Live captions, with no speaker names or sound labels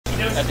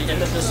at the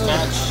end of this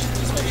match,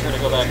 just make sure to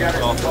go back and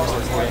get off the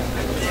recording.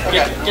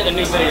 Get a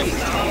new video.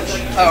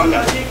 Oh,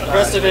 okay. The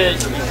rest of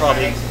it, you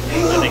probably, I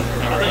think.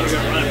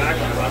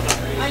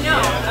 I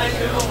know.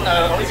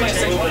 Only playing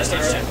stage 1 or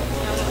stage 2?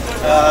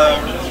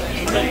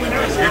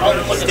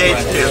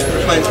 Stage 2.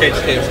 We're playing stage 2.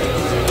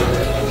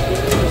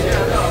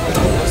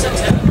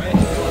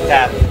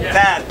 Tab.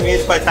 Tab. We need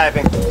to play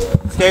typing.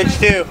 Stage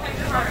 2.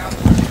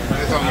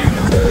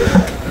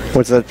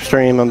 What's up,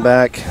 stream? I'm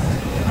back.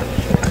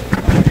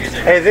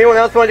 Hey, does anyone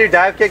else want to do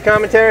Divekick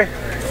commentary?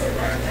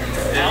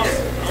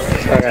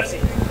 Okay.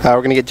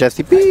 We're gonna get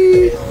Jesse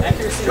B.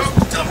 Accuracy is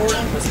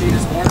important, but speed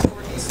is more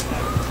important.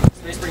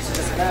 Space breaks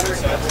doesn't matter.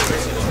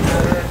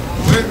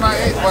 Where's my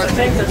 8 I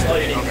think that's all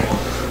you need.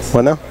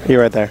 What now?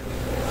 You're right there.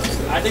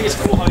 I think it's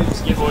cool how you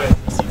just give away a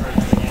PC card.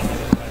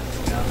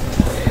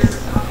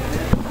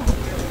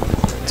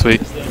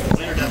 Sweet.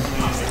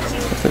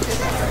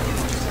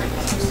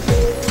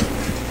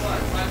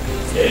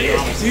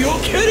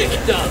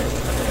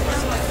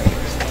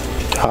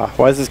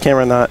 Why is this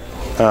camera not?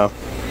 Oh.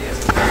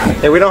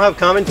 Hey, we don't have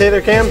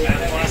commentator cam?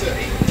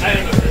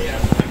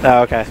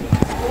 Oh, okay.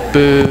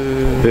 Boo.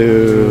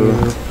 Boo.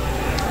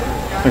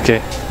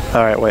 Okay.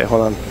 Alright, wait,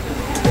 hold on.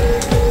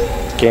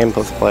 Game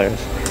plus players.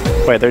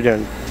 Wait, they're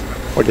doing.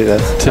 We'll do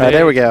this. Alright,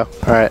 there we go.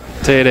 Alright.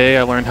 Today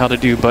I learned how to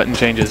do button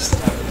changes.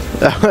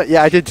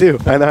 Yeah, I did too.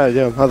 I know how to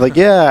do them. I was like,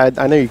 yeah,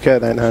 I know you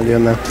could. I know how to do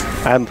them now.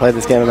 I haven't played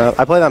this game enough.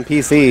 I played on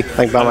PC,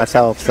 like by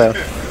myself, so.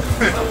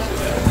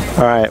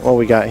 Alright, what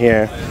we got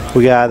here?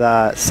 We got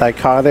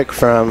Psykotic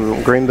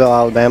from Greenville,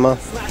 Alabama.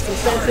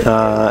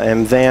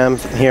 And Vam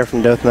here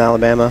from Dothan,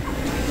 Alabama.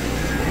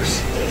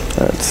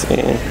 Let's see.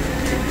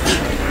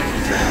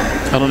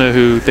 I don't know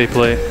who they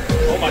play.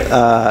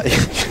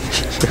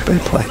 They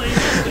play.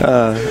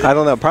 I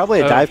don't know. Probably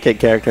a Divekick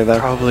character, though.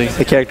 Probably.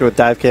 A character with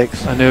dive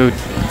kicks. I know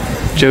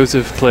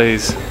Joseph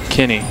plays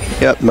Kenny.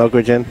 Yep,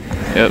 Mokujin.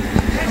 Yep.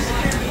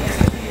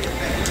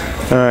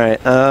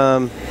 Alright,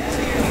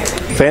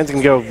 fans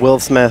can go with Will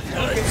Smith.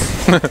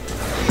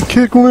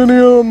 Kick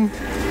Linium!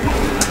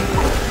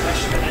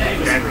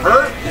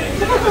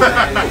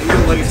 You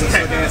know Legacy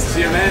so dances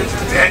you, man.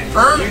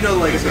 You know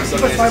Legacy so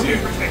dances you.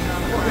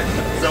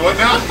 So what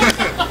now?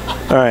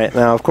 Alright,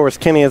 now of course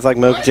Kenny is like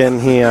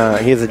Mokujin. He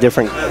has a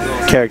different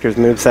character's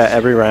moveset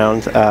every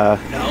round.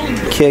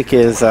 Kick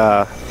is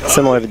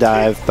similar to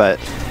dive, but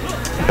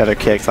better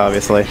kicks,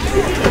 obviously.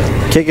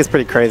 Kick is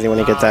pretty crazy when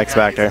he gets X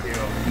Factor.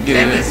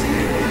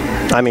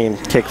 I mean,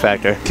 kick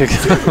factor. Kick.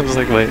 I was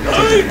like, wait.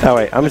 Oh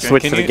wait, I'm gonna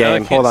switch to the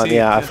game. Hold on,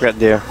 yeah, I forgot to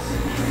do.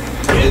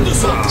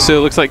 So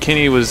it looks like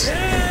Kenny was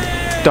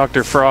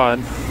Dr. Fraud,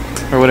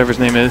 or whatever his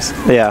name is.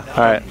 Yeah,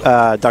 alright,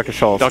 Dr.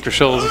 Scholes. Dr.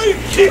 Scholes.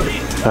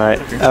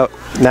 Alright, oh,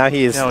 now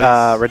he's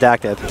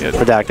redacted. Good.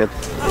 Redacted.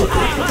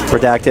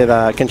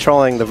 Redacted,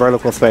 controlling the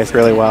vertical space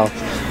really well.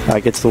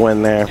 Gets the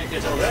win there.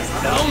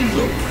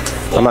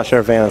 I'm not sure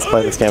if Van has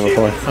played this game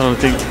before. I don't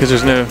think, because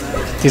there's no,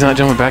 he's not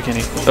jumping back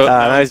any. Oh,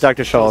 now he's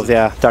Dr. Scholes,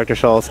 yeah, Dr.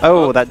 Scholes.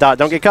 Oh, that dot,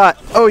 don't get caught.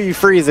 Oh, you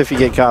freeze if you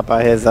get caught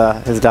by his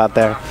dot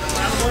there.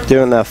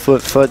 Doing the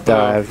foot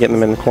dive, getting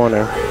him in the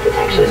corner.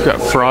 We've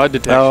got fraud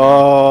detection.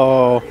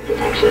 Oh,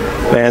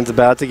 Van's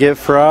about to get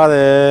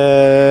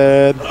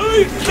frauded.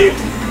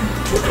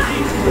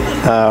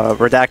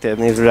 Redacted,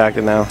 and he's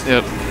redacted now.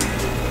 Yep.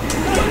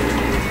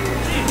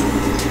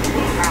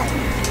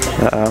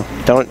 Uh-oh,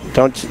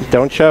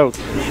 don't choke.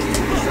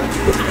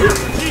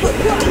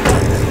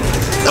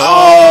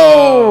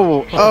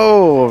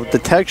 Oh,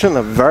 detection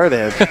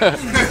averted.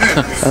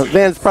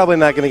 Van's probably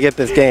not going to get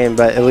this game,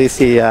 but at least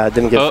he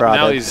didn't get frauded.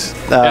 Now he's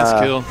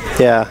S-kill.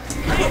 Yeah.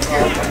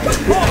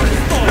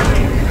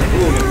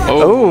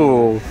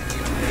 Oh.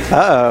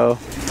 Uh-oh.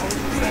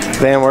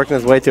 Van working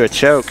his way to a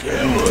choke.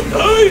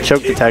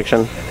 Choke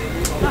detection.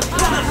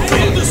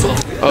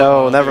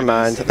 Oh, never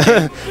mind.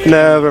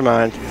 Never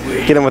mind.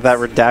 Get him with that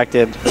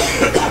redacted,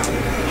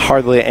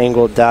 hardly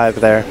angled dive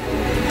there.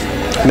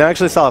 And I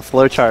actually saw a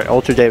flowchart.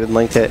 Ultra David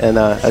linked it in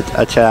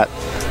a chat.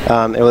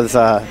 It was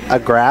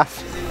a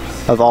graph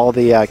of all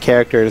the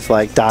characters'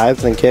 like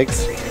dives and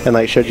kicks, and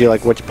like showed you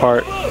like which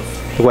part,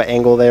 what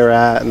angle they were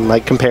at, and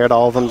like compared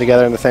all of them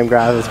together in the same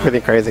graph. It was pretty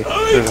crazy.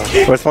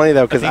 It was funny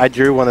though because I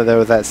drew one of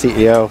those at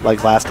CEO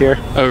like last year.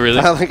 Oh really?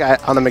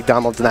 On a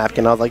McDonald's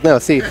napkin. I was like, no,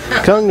 see,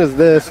 Kung does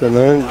this, and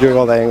then drew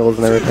all the angles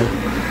and everything.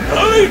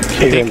 I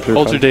think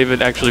Ultra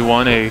David actually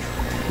won a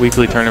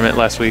weekly tournament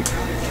last week.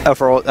 Oh,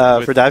 for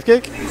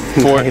Divekick?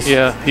 Nice.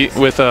 Yeah,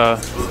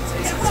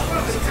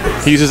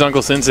 he uses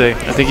Uncle Sensei.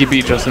 I think he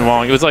beat Justin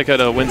Wong. It was like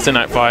at a Wednesday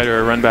night fight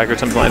or a run back or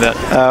something like that.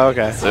 Oh,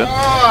 okay. So.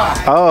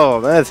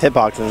 Oh, that's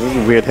hitboxes. These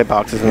are weird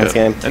hitboxes in this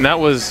game. And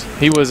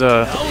he was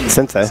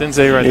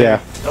Sensei right there.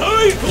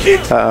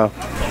 Uh-oh.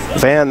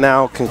 Van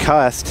now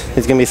concussed.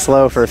 He's going to be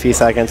slow for a few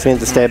seconds. He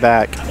needs to stay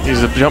back.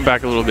 He's to jump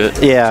back a little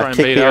bit. Yeah,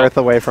 kick the earth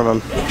away from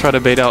him. Try to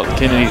bait out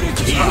Kennedy.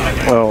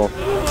 Oh.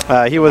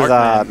 He was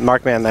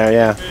Markman there,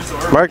 yeah.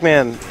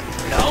 Markman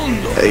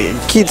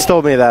Keats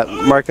told me that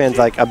Markman's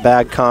like a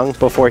bad Kong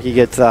before he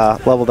gets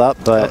leveled up,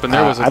 but and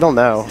there was I don't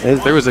know.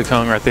 There was a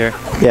Kong right there.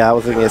 Yeah, I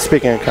was thinking.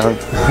 Speaking of Kong,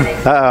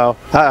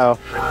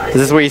 Is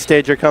this where you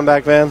stage your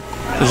comeback, man?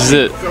 This is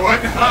it.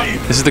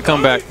 This is the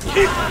comeback.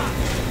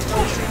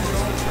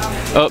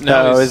 Oh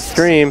no! His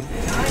scream.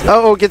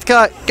 Oh, gets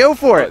caught. Go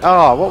for it.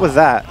 Oh, what was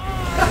that?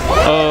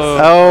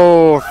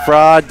 Oh,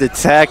 fraud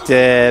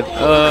detected.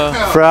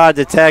 Fraud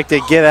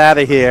detected. Get out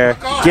of here.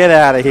 Get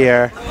out of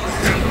here.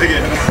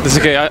 It's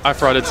okay. I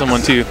frauded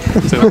someone too.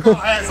 So.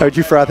 Did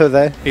you fraud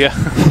Jose? Yeah.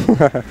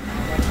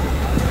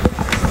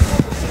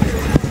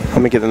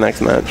 Let me get the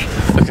next match.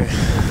 Okay.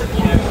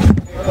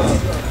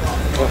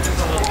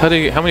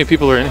 How many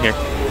people are in here?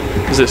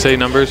 Does it say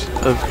numbers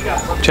of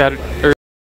chat?